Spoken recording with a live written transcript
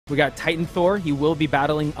We got Titan Thor. He will be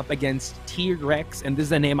battling up against T-Rex, and this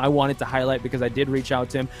is a name I wanted to highlight because I did reach out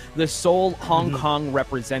to him. The sole Hong Kong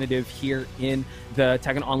representative here in the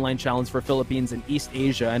Tekken Online Challenge for Philippines and East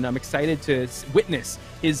Asia, and I'm excited to witness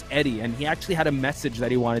his Eddy. And he actually had a message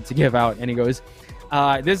that he wanted to give out, and he goes,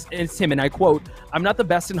 this is him, and I quote, "I'm not the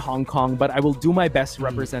best in Hong Kong, but I will do my best to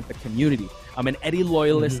represent the community. I'm an Eddy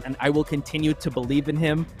loyalist, and I will continue to believe in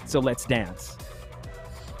him, so let's dance."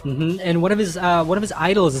 And one of his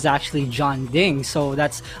idols is actually John Ding, so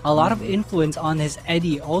that's a lot of influence on his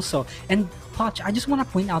Eddy also. And Poch, I just want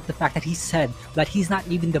to point out the fact that he said that he's not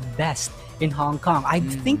even the best in Hong Kong. I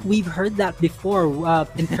think we've heard that before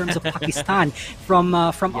in terms of Pakistan from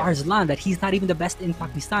Arslan, that he's not even the best in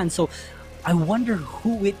Pakistan. So I wonder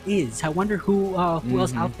who it is. I wonder who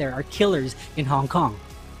else out there are killers in Hong Kong.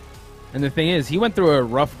 And the thing is, he went through a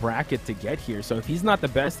rough bracket to get here. So if he's not the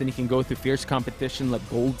best, then he can go through fierce competition like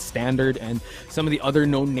Gold Standard and some of the other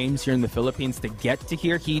known names here in the Philippines to get to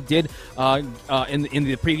here. He did in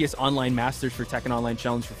the previous online masters for Tekken Online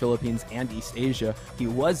Challenge for Philippines and East Asia. He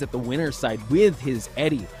was at the winner's side with his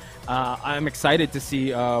Eddy. I'm excited to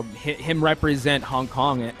see him represent Hong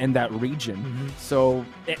Kong and that region. So,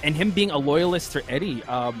 and him being a loyalist for Eddy, you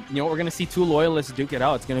know, we're going to see two loyalists duke it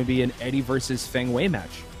out. It's going to be an Eddy versus Feng Wei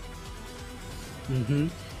match.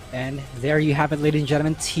 And there you have it, ladies and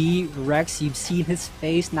gentlemen. T-Rex, you've seen his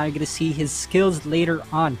face. Now you're going to see his skills later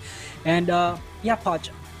on. And yeah, Poch,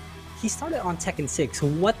 he started on Tekken 6.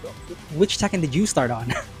 Which Tekken did you start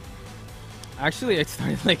on? Actually, I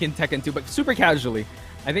started like in Tekken 2, but super casually.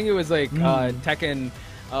 I think it was like Tekken.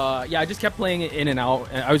 Yeah, I just kept playing it in and out.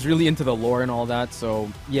 And I was really into the lore and all that.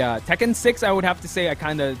 So yeah, Tekken 6, I would have to say I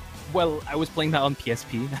kind of. Well, I was playing that on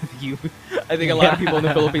PSP. I think a lot of people in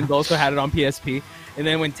the Philippines also had it on PSP. And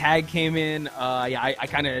then when Tag came in, yeah,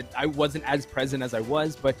 I wasn't as present as I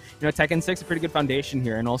was. But you know, Tekken 6 a pretty good foundation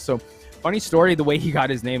here. And also, funny story, the way he got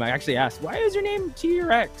his name. I actually asked, "Why is your name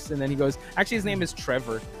T-Rex?" And then he goes, "Actually, his name is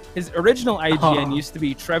Trevor." His original IGN used to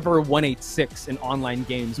be Trevor186 in online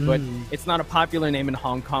games, but it's not a popular name in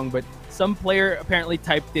Hong Kong. But some player apparently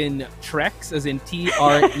typed in Trex, as in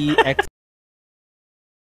Trex.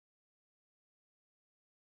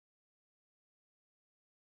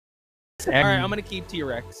 All right, I'm gonna keep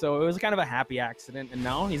T-Rex. So it was kind of a happy accident, and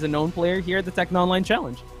now he's a known player here at the Tekken Online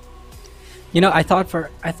Challenge. You know, I thought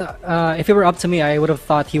if it were up to me, I would have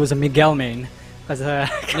thought he was a Miguel main, because or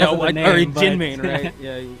a Jin main, right?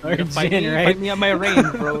 Yeah, or fight me, right? Fight me at my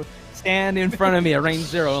range, bro. Stand in front of me at range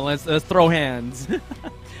 0, and let's throw hands.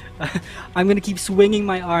 I'm gonna keep swinging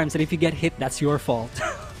my arms, and if you get hit, that's your fault.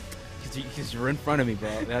 Because you're in front of me,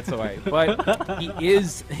 bro. That's why. But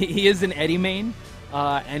he is an Eddy main.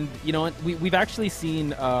 And you know, we've actually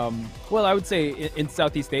seen, well, I would say in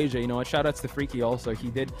Southeast Asia, you know, a shout outs to Freaky also. He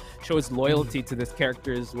did show his loyalty to this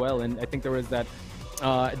character as well, and I think there was that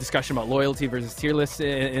discussion about loyalty versus tier lists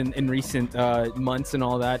in recent months and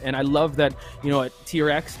all that. And I love that, you know,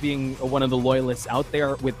 T-Rex being one of the loyalists out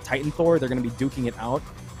there with Titan Thor, they're going to be duking it out.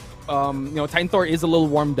 You know, Titan Thor is a little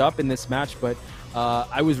warmed up in this match, but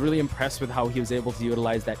I was really impressed with how he was able to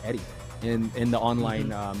utilize that Eddy in the online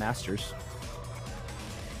masters.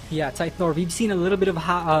 Yeah, Titan Thor, we've seen a little bit of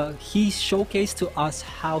how he showcased to us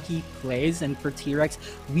how he plays, and for T-Rex,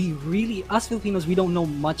 us Filipinos, we don't know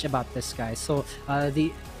much about this guy. So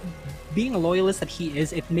being a loyalist that he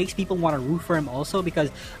is, it makes people want to root for him also, because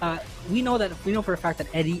we know for a fact that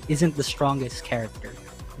Eddy isn't the strongest character,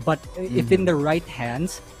 but if in the right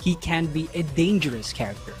hands, he can be a dangerous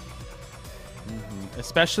character.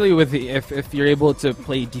 Especially with if you're able to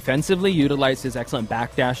play defensively, utilize his excellent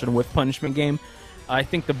backdash and whip punishment game. I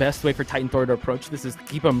think the best way for Titan Thor to approach this is to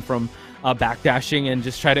keep him from backdashing and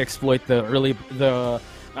just try to exploit the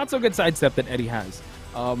not so good sidestep that Eddy has.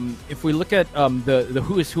 If we look at the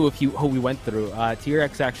who is who of who we went through,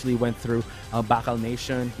 T-Rex actually went through Bacal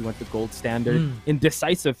Nation. He went to Gold Standard in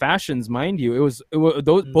decisive fashions, mind you. It was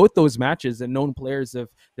both those matches and known players of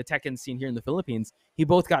the Tekken scene here in the Philippines. He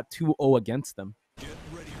both got 2-0 against them.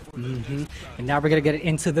 And now we're going to get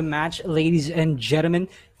into the match, ladies and gentlemen.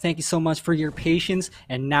 Thank you so much for your patience.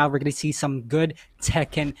 And now we're going to see some good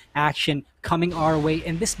Tekken action coming our way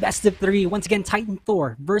in this best of 3. Once again, Titan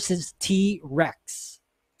Thor versus T-Rex.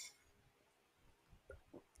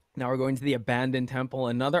 Now we're going to the Abandoned Temple,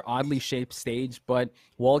 another oddly shaped stage, but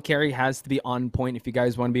wall carry has to be on point if you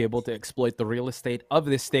guys want to be able to exploit the real estate of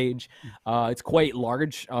this stage. It's quite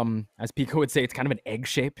large. As Pico would say, it's kind of an egg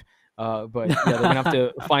shape. But yeah, they're gonna have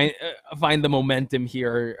to find the momentum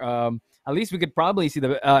here. At least we could probably see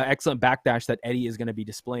the excellent backdash that Eddy is going to be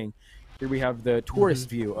displaying. Here we have the tourist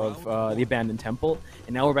view of the Abandoned Temple,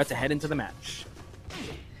 and now we're about to head into the match.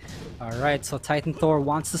 All right, so Titan Thor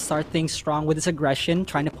wants to start things strong with his aggression,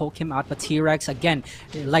 trying to poke him out, but T-Rex, again,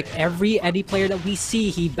 like every Eddy player that we see,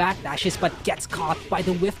 he backdashes but gets caught by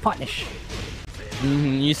the whiff punish.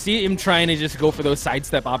 You see him trying to just go for those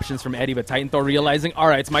sidestep options from Eddy, but Titan Thor realizing, all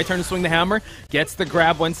right, it's my turn to swing the hammer, gets the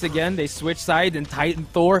grab once again, they switch sides, and Titan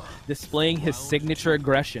Thor displaying his signature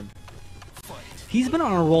aggression. He's been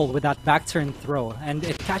on a roll with that back turn throw, and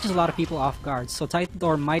it catches a lot of people off guard, so Titan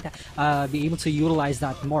Thor might be able to utilize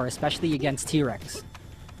that more, especially against T-Rex.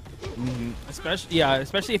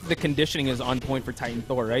 Especially if the conditioning is on point for Titan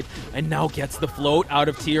Thor, right? And now gets the float out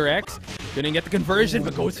of T-Rex. Couldn't get the conversion,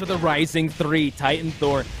 but goes for the rising 3. Titan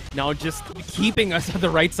Thor now just keeping us on the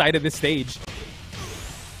right side of the stage.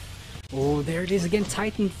 Oh, there it is again.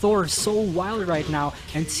 Titan Thor so wild right now,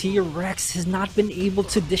 and T-Rex has not been able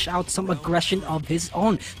to dish out some aggression of his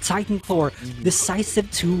own. Titan Thor,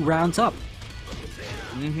 decisive 2 rounds up.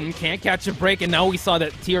 Can't catch a break, and now we saw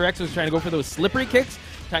that T-Rex was trying to go for those slippery kicks.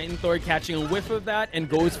 Titan Thor catching a whiff of that and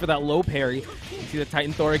goes for that low parry. You see the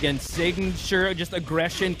Titan Thor again, signature, just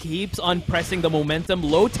aggression, keeps on pressing the momentum.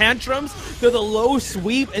 Low tantrums to the low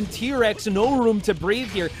sweep, and T-Rex, no room to breathe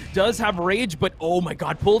here. Does have rage, but oh my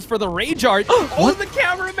god, pulls for the rage art. Oh, the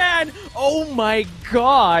cameraman! Oh my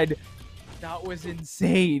god! That was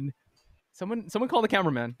insane. Someone call the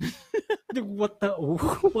cameraman. What the hell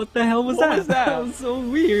was What that? was that? That was so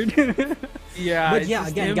weird. Yeah, but yeah,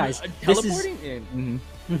 again, guys, this is in.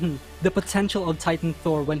 the potential of Titan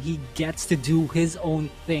Thor when he gets to do his own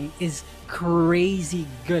thing is crazy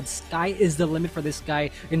good. Sky is the limit for this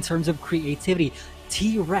guy in terms of creativity.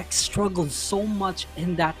 T-Rex struggled so much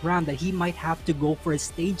in that round that he might have to go for a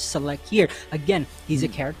stage select here. Again, he's a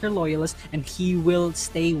character loyalist and he will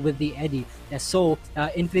stay with the Eddy. So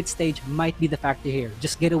infinite stage might be the factor here.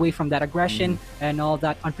 Just get away from that aggression and all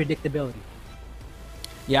that unpredictability.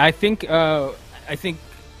 Yeah, I think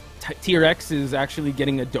T-Rex is actually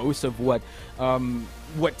getting a dose of what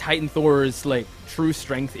Titan Thor's like true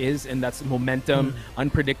strength is, and that's momentum,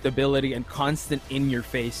 unpredictability, and constant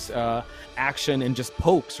in-your-face action and just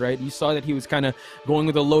pokes. Right? You saw that he was kind of going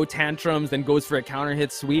with the low tantrums, then goes for a counter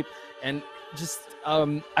hit sweep, and just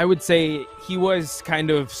I would say he was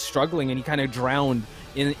kind of struggling, and he kind of drowned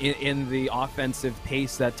in the offensive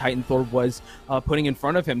pace that Titan Thor was putting in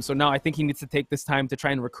front of him. So now I think he needs to take this time to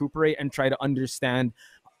try and recuperate and try to understand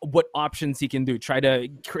what options he can do, try to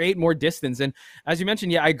create more distance. And as you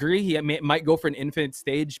mentioned, yeah, I agree, he might go for an infinite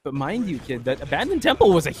stage, but mind you, kid, that Abandoned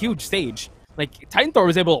Temple was a huge stage. Like, Titan Thor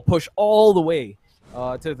was able to push all the way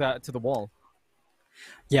to the wall.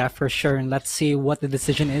 Yeah, for sure. And let's see what the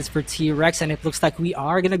decision is for T-Rex. And it looks like we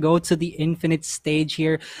are going to go to the infinite stage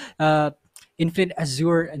here. Infinite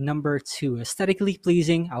Azure number 2. Aesthetically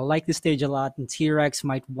pleasing. I like this stage a lot. And T-Rex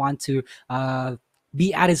might want to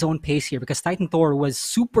be at his own pace here because Titan Thor was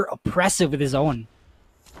super oppressive with his own.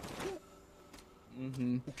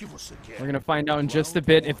 We're going to find out in just a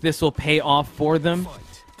bit if this will pay off for them.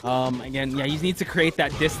 Again, yeah, he needs to create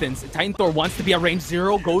that distance. Titan Thor wants to be at range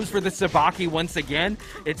 0, goes for the Sabaki once again.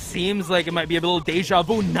 It seems like it might be a little deja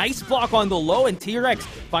vu. Nice block on the low, and T-Rex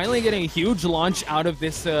finally getting a huge launch out of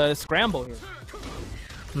this scramble here.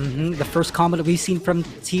 The first combo that we've seen from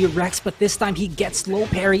T-Rex, but this time he gets low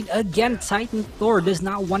parried again. Titan Thor does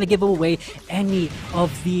not want to give away any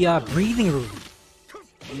of the breathing room.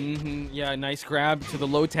 Yeah, nice grab to the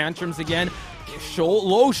low tantrums again.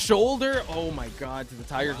 Low shoulder. Oh my god, to the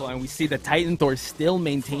Tiger Claw. And we see the Titan Thor still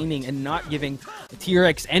maintaining and not giving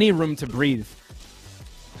T-Rex any room to breathe.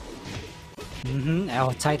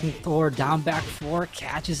 Oh, Titan Thor down back 4,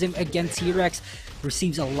 catches him again. T-Rex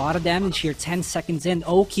receives a lot of damage here. 10 seconds in.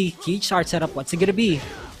 Oh, key chart setup. What's it gonna be?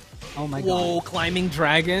 Oh my god. Whoa, climbing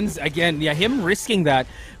dragons. Again, yeah, him risking that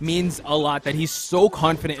means a lot, that he's so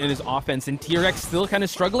confident in his offense, and T-Rex still kind of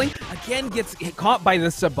struggling. Again, gets caught by the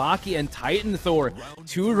Sabaki, and Titan Thor.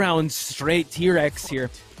 2 rounds straight. T-Rex here.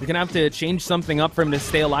 We're gonna have to change something up for him to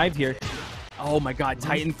stay alive here. Oh my god,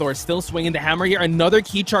 Titan Thor still swinging the hammer here. Another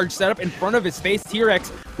key charge setup in front of his face.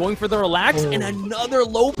 T-Rex going for the relax, and another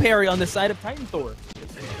low parry on the side of Titan Thor.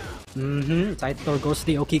 Titan Thor goes to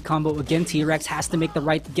the Oki combo again. T-Rex has to make the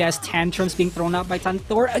right guess. Tantrums being thrown out by Titan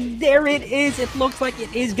Thor. There it is. It looks like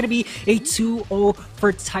it is going to be a 2-0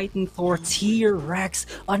 for Titan Thor. T-Rex,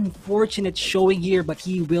 unfortunate showing here, but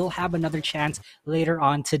he will have another chance later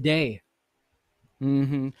on today.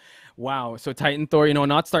 Wow. So Titan Thor, you know,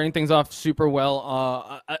 not starting things off super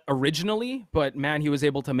well originally, but man, he was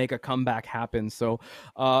able to make a comeback happen. So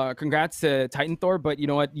congrats to Titan Thor, but you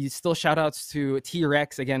know what? You still shout outs to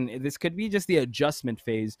T-Rex. Again, this could be just the adjustment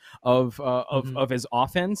phase of his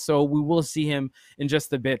offense. So we will see him in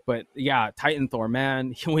just a bit. But yeah, Titan Thor,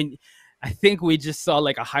 man, I think we just saw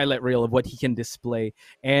like a highlight reel of what he can display.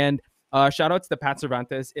 And shout outs to Pat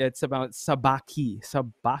Cervantes. It's about Sabaki.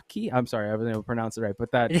 I'm sorry, I wasn't able to pronounce it right,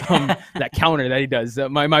 but that that counter that he does.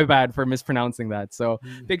 My bad for mispronouncing that. So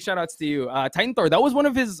big shout outs to you, Titan Thor. That was one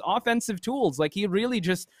of his offensive tools. Like he really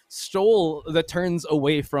just stole the turns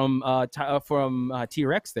away from T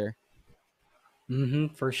Rex there.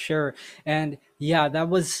 For sure. And yeah, that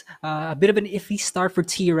was a bit of an iffy start for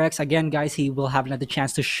T-Rex. Again, guys, he will have another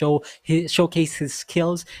chance to showcase his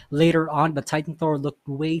skills later on, but Titan Thor looked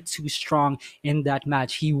way too strong in that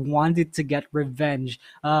match. He wanted to get revenge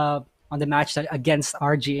on the match against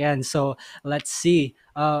RGN. So let's see.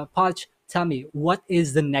 Poch, tell me, what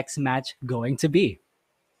is the next match going to be?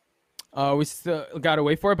 We still gotta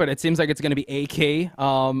wait for it, but it seems like it's gonna be AK.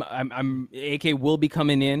 AK will be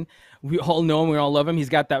coming in. We all know him. We all love him. He's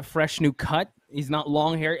got that fresh new cut. He's not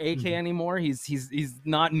long hair AK anymore. He's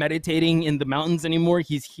not meditating in the mountains anymore.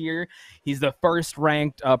 He's here. He's the first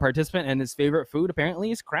ranked participant, and his favorite food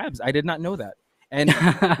apparently is crabs. I did not know that. And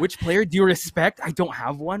which player do you respect? I don't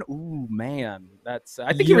have one. Ooh, man, that's.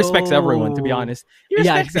 I think he respects everyone. To be honest, he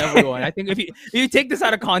respects everyone. I think if you take this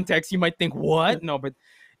out of context, you might think what? No, but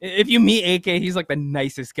if you meet AK, he's like the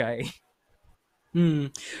nicest guy.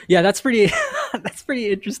 Yeah, that's pretty that's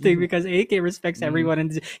pretty interesting because AK respects everyone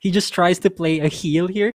and he just tries to play a heel here.